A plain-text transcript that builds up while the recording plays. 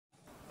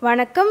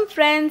வணக்கம்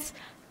ஃப்ரெண்ட்ஸ்.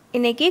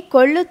 இன்றைக்கி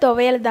கொள்ளு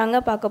துவையல் தாங்க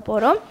பார்க்க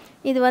போகிறோம்.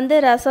 இது வந்து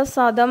ரச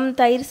சாதம்,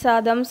 தயிர்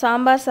சாதம்,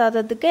 சாம்பார்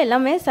சாதத்துக்கு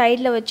எல்லாமே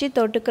சைடில் வச்சு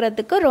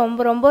தொட்டுக்கிறதுக்கு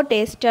ரொம்ப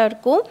டேஸ்ட்டாக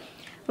இருக்கும்.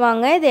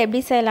 வாங்க இதை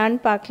எப்படி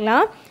செய்யலான்னு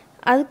பார்க்கலாம்.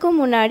 அதுக்கு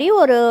முன்னாடி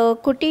ஒரு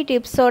குட்டி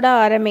டிப்ஸோடு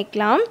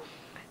ஆரம்பிக்கலாம்.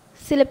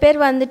 சில பேர்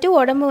வந்துட்டு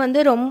உடம்பு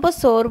வந்து ரொம்ப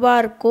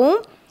சோர்வாக இருக்கும்,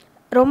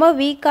 ரொம்ப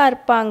வீக்காக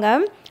இருப்பாங்க.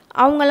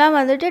 அவங்களாம்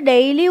வந்துட்டு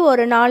டெய்லி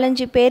ஒரு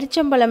 4-5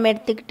 பேரிச்சம்பழம்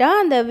எடுத்துக்கிட்டால்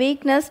அந்த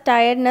வீக்னஸ்,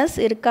 டயர்ட்னஸ்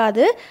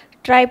இருக்காது.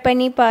 ட்ரை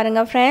பண்ணி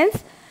பாருங்கள் ஃப்ரெண்ட்ஸ்.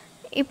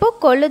 இப்போது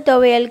கொள்ளு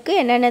துவையலுக்கு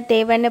என்னென்ன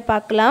தேவைன்னு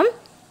பார்க்கலாம்.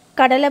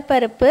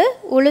 கடலைப்பருப்பு,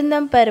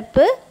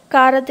 உளுந்தம்பருப்பு,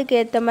 காரத்துக்கு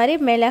ஏற்ற மாதிரி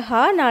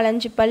மிளகாய்,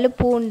 4-5 பல்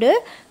பூண்டு,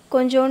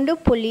 கொஞ்சோண்டு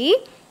புளி,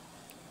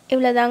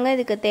 இவ்வளோதாங்க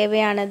இதுக்கு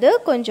தேவையானது.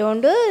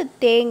 கொஞ்சோண்டு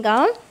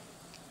தேங்காய்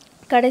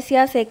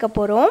கடைசியாக சேர்க்க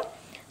போகிறோம்.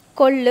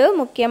 கொள்ளு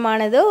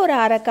முக்கியமானது, ஒரு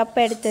 1/2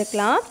 கப்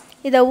எடுத்துக்கலாம்.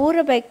 இதை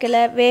ஊற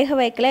வைக்கல, வேக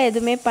வைக்கல,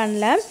 எதுவுமே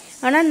பண்ணல.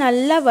 ஆனால்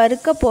நல்லா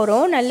வறுக்க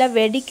போகிறோம். நல்லா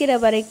வெடிக்கிற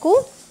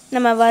வரைக்கும்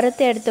நம்ம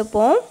வறுத்து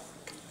எடுத்துப்போம்.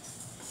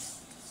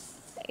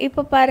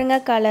 இப்போ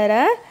பாருங்கள்,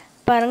 கலரை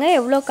பாருங்கள்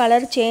எவ்வளோ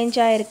கலர் சேஞ்ச்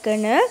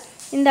ஆகிருக்குன்னு.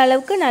 இந்த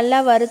அளவுக்கு நல்லா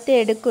வறுத்து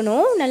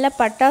எடுக்கணும். நல்லா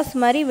பட்டாசு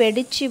மாதிரி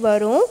வெடித்து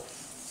வரும்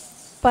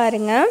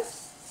பாருங்கள்.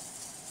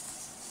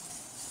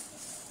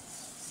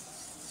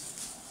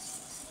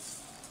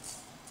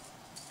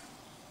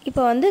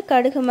 இப்போ வந்து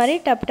கடுகு மாதிரி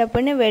டப்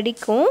டப்புன்னு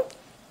வெடிக்கும்.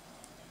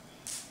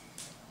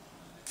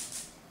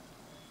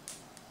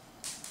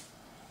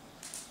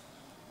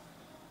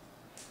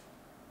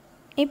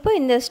 இப்போ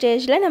இந்த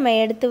ஸ்டேஜில் நம்ம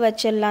எடுத்து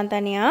வச்சிடலாம்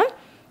தனியாக.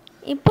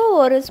 இப்போ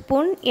 1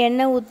 ஸ்பூன்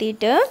எண்ணெய்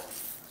ஊற்றிட்டு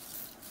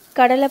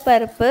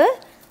கடலைப்பருப்பு,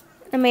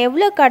 நம்ம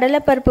எவ்வளோ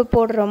கடலைப்பருப்பு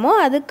போடுறோமோ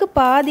அதுக்கு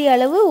பாதி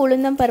அளவு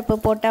உளுந்தம்பருப்பு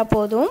போட்டால்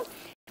போதும்.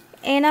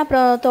 ஏன்னா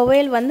அப்புறம்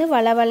துவையல் வந்து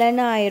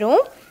வளவளன்னு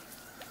ஆயிரும்.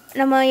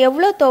 நம்ம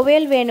எவ்வளோ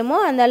துவையல் வேணுமோ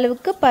அந்த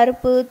அளவுக்கு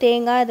பருப்பு,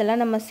 தேங்காய்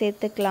இதெல்லாம் நம்ம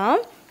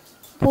சேர்த்துக்கலாம்.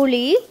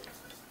 புளி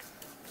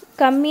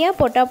கம்மியாக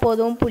போட்டால்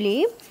போதும் புளி.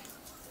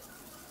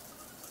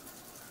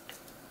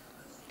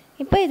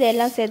 இப்போ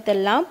இதெல்லாம்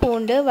சேர்த்துடலாம்.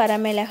 பூண்டு,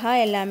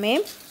 வரமிளகாய் எல்லாமே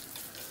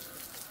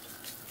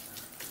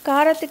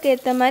காரத்துக்கு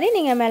ஏற்ற மாதிரி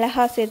நீங்கள்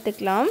மிளகாய்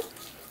சேர்த்துக்கலாம்.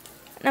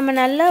 நம்ம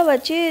நல்லா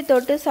வச்சு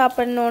தொட்டு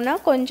சாப்பிட்ணுன்னா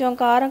கொஞ்சம்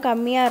காரம்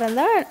கம்மியாக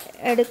இருந்தால்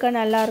எடுக்க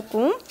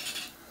நல்லாயிருக்கும்.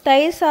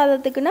 தயிர்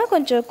சாதத்துக்குன்னா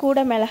கொஞ்சம்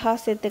கூட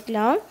மிளகாய்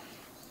சேர்த்துக்கலாம்.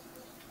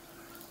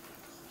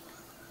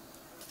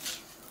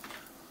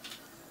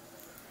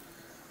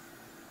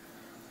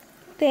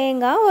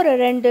 தேங்காய் ஒரு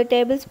 2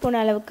 டேபிள்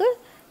ஸ்பூன் அளவுக்கு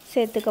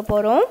சேர்த்துக்க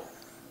போகிறோம்.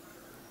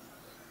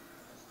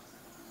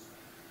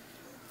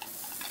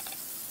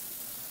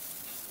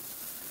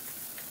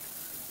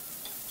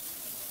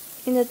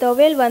 இந்த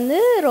துவையல் வந்து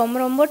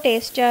ரொம்ப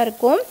டேஸ்ட்டாக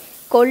இருக்கும்.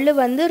 கொள்ளு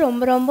வந்து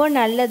ரொம்ப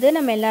நல்லது,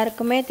 நம்ம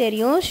எல்லாருக்குமே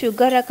தெரியும்.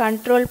 சுகரை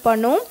கண்ட்ரோல்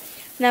பண்ணும்,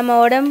 நம்ம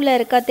உடம்புல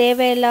இருக்க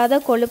தேவையில்லாத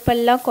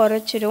கொழுப்பெல்லாம்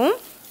குறைச்சிடும்.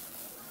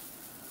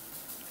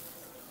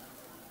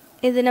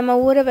 இது நம்ம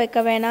ஊற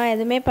வைக்க வேணாம்,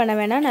 எதுவுமே பண்ண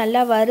வேணாம்.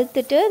 நல்லா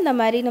வறுத்துட்டு இந்த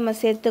மாதிரி நம்ம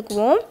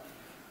சேர்த்துக்குவோம்.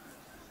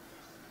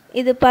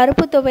 இது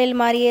பருப்பு துவையல்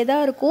மாதிரியே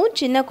தான் இருக்கும்.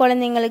 சின்ன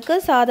குழந்தைங்களுக்கு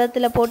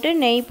சாதத்தில் போட்டு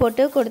நெய்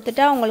போட்டு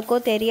கொடுத்துட்டா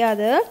அவங்களுக்கும்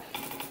தெரியாது.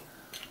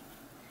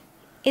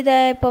 இதை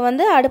இப்போ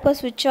வந்து அடுப்பை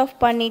ஸ்விட்ச் ஆஃப்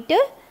பண்ணிவிட்டு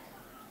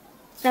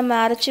நம்ம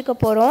அரைச்சிக்க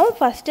போகிறோம்.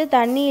 ஃபஸ்ட்டு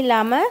தண்ணி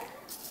இல்லாமல்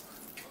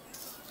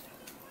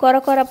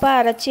கொரப்பாக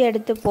அரைச்சி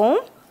எடுத்துப்போம்.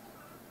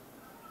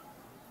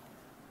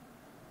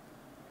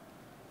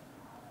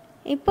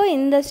 இப்போ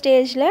இந்த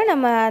ஸ்டேஜில்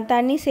நம்ம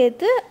தண்ணி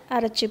சேர்த்து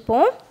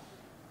அரைச்சிப்போம்.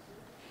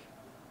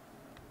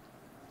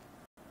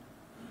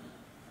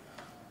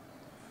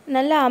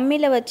 நல்லா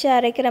அம்மியில் வச்சு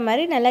அரைக்கிற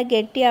மாதிரி நல்லா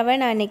கெட்டியாகவே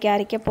நான் இன்றைக்கி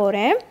அரைக்க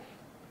போகிறேன்.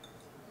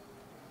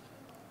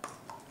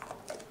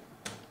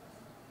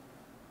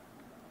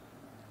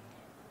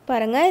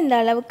 பாருங்கள், இந்த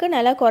அளவுக்கு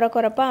நல்லா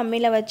கொரப்பாக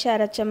அம்மியில் வச்சு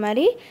அரைச்ச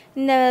மாதிரி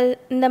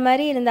இந்த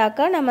மாதிரி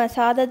இருந்தாக்கா நம்ம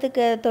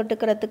சாதத்துக்கு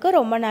தொட்டுக்கிறதுக்கு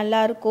ரொம்ப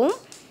நல்லாயிருக்கும்.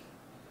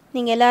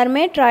 நீங்கள்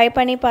எல்லாருமே ட்ரை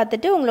பண்ணி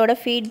பார்த்துட்டு உங்களோட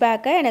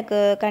ஃபீட்பேக்கை எனக்கு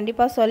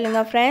கண்டிப்பாக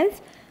சொல்லுங்கள் ஃப்ரெண்ட்ஸ்.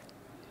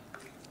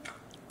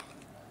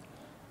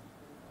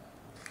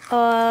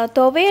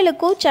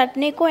 துவையலுக்கும்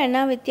சட்னிக்கும்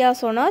என்ன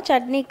வித்தியாசம்னா,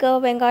 சட்னிக்கு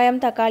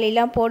வெங்காயம்,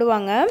 தக்காளிலாம்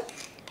போடுவாங்க.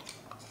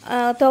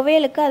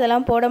 துவையலுக்கு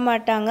அதெல்லாம் போட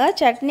மாட்டாங்க.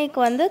 சட்னிக்கு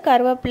வந்து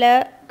கருவேப்பிலை,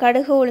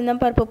 கடுகு,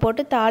 உளுந்தம்பருப்பு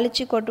போட்டு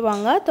தாளித்து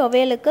கொட்டுவாங்க.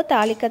 துவையலுக்கு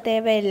தாளிக்க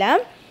தேவையில்லை.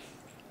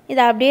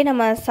 இதை அப்படியே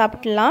நம்ம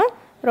சாப்பிட்லாம்.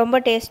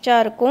 ரொம்ப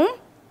டேஸ்ட்டாக இருக்கும்.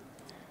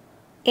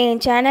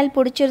 என் சேனல்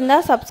பிடிச்சிருந்தா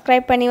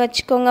சப்ஸ்கிரைப் பண்ணி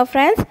வச்சுக்கோங்க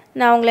ஃப்ரெண்ட்ஸ்.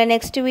 நான் உங்களை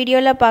நெக்ஸ்ட்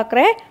வீடியோவில்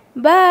பார்க்குறேன்.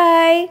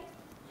 பாய்.